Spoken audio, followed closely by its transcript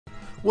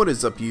What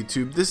is up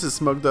YouTube, this is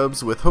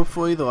SmugDubs with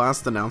hopefully the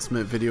last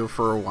announcement video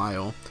for a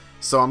while.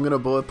 So I'm going to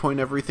bullet point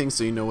everything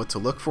so you know what to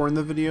look for in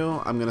the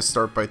video. I'm going to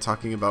start by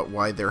talking about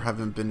why there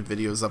haven't been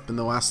videos up in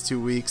the last 2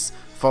 weeks,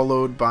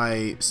 followed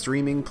by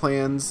streaming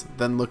plans,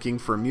 then looking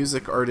for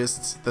music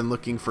artists, then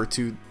looking for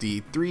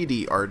 2D,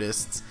 3D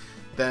artists,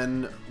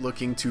 then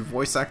looking to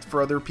voice act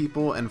for other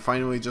people, and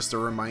finally just a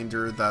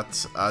reminder that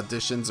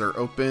auditions are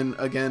open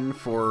again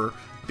for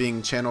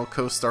being channel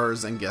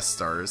co-stars and guest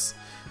stars.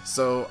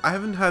 So I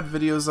haven't had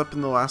videos up in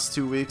the last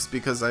 2 weeks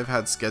because I've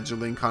had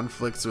scheduling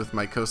conflicts with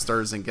my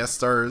co-stars and guest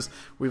stars.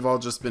 We've all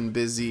just been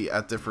busy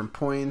at different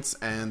points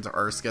and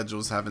our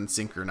schedules haven't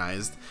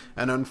synchronized.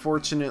 And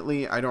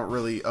unfortunately, I don't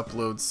really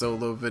upload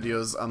solo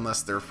videos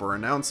unless they're for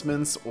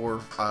announcements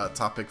or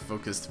topic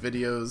focused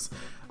videos.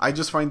 I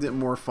just find it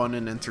more fun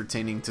and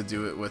entertaining to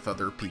do it with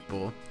other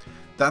people.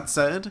 That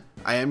said,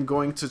 I am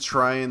going to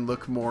try and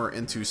look more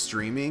into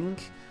streaming.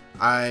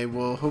 I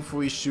will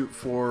hopefully shoot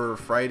for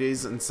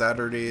Fridays and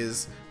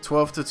Saturdays,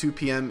 12 to 2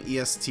 p.m.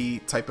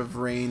 EST type of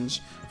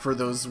range for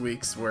those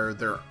weeks where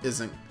there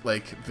isn't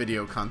like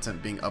video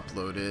content being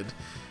uploaded.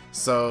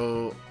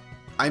 So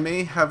I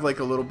may have like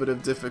a little bit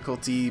of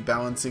difficulty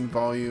balancing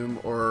volume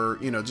or,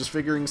 just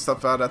figuring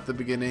stuff out at the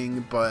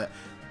beginning, but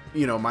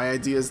my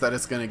idea is that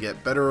it's going to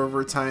get better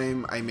over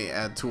time. I may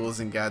add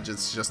tools and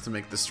gadgets just to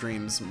make the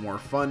streams more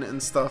fun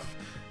and stuff,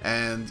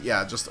 and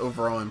yeah, just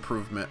overall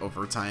improvement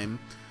over time.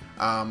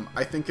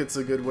 I think it's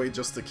a good way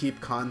just to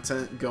keep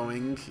content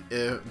going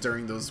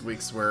during those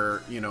weeks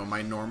where,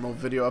 my normal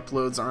video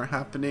uploads aren't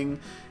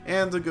happening,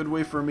 and a good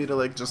way for me to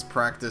like just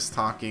practice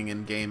talking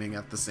and gaming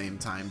at the same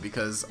time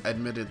because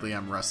admittedly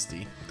I'm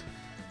rusty.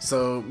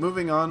 So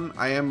moving on,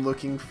 I am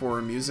looking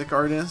for music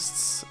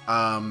artists.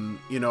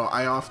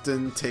 I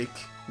often take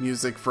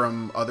music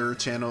from other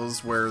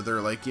channels where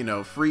they're like,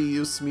 free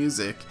use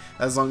music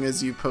as long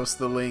as you post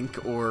the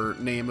link or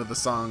name of the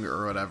song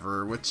or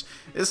whatever, which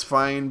is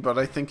fine, but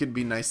I think it'd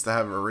be nice to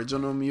have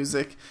original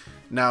music.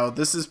 Now,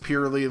 this is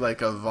purely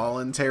like a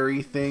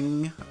voluntary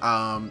thing.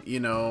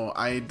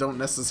 I don't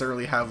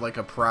necessarily have like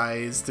a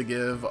prize to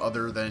give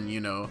other than,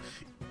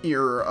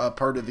 you're a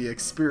part of the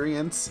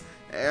experience,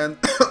 and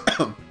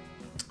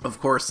of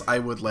course, I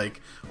would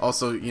like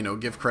also,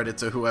 give credit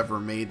to whoever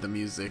made the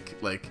music,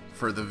 like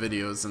for the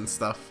videos and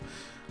stuff.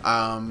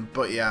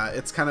 But yeah,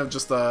 it's kind of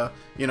just a,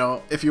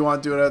 if you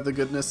want to do it out of the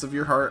goodness of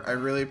your heart, I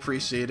really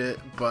appreciate it,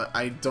 but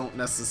I don't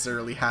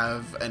necessarily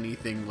have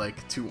anything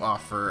like to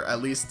offer,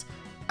 at least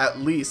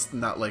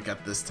not like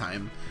at this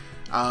time.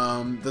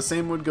 The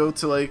same would go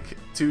to like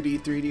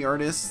 2D, 3D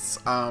artists.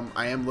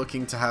 I am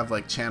looking to have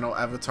like channel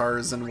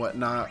avatars and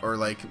whatnot, or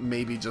like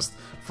maybe just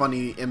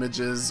funny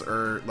images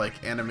or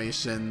like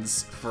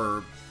animations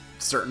for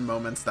certain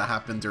moments that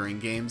happen during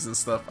games and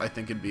stuff. I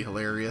think it'd be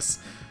hilarious.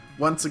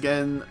 Once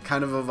again,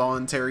 kind of a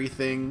voluntary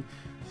thing.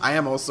 I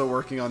am also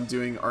working on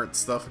doing art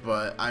stuff,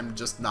 but I'm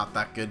just not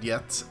that good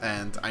yet,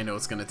 and I know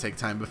it's going to take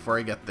time before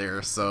I get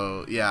there.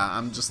 So yeah,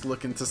 I'm just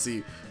looking to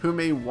see who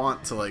may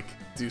want to like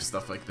do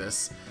stuff like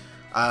this.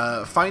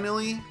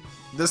 Finally,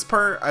 this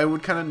part I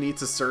would kind of need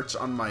to search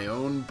on my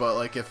own, but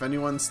like if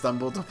anyone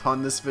stumbled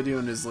upon this video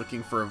and is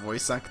looking for a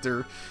voice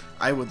actor,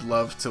 I would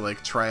love to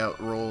like try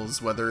out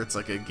roles, whether it's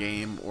like a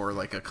game or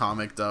like a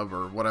comic dub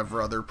or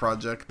whatever other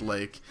project.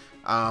 Like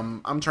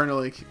I'm trying to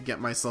like get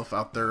myself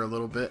out there a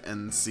little bit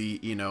and see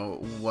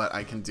what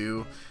I can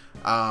do.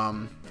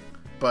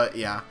 But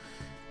yeah,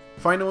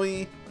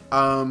 finally,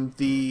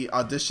 the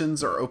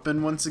auditions are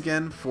open once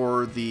again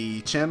for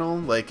the channel.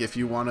 Like if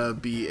you want to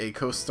be a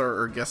co-star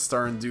or guest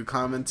star and do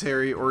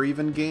commentary or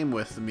even game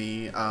with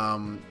me,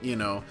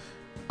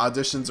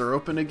 auditions are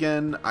open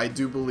again. I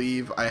do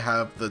believe I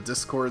have the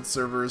Discord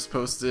servers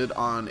posted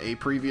on a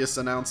previous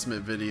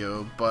announcement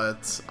video,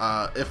 but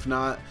if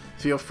not,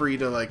 feel free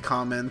to like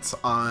comment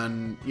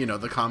on,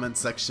 the comment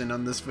section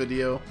on this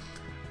video.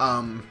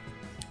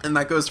 And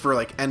that goes for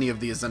like any of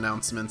these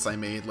announcements I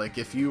made. Like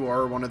if you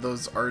are one of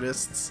those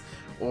artists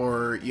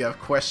or you have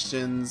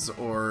questions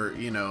or,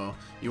 you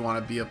want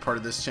to be a part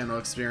of this channel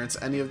experience,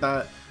 any of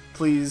that,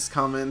 please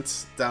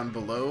comment down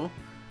below.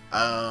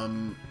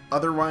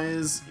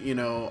 Otherwise,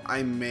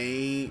 I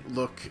may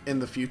look in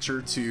the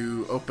future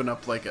to open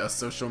up like a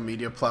social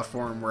media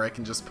platform where I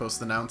can just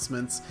post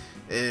announcements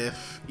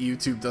if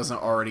YouTube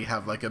doesn't already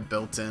have like a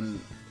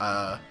built-in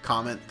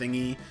comment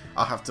thingy.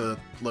 I'll have to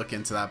look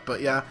into that,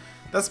 but yeah,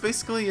 that's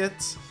basically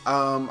it.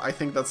 I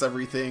think that's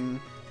everything.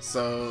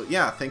 So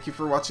yeah, thank you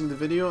for watching the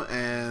video,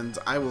 and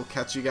I will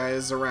catch you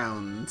guys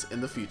around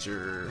in the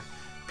future.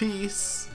 Peace!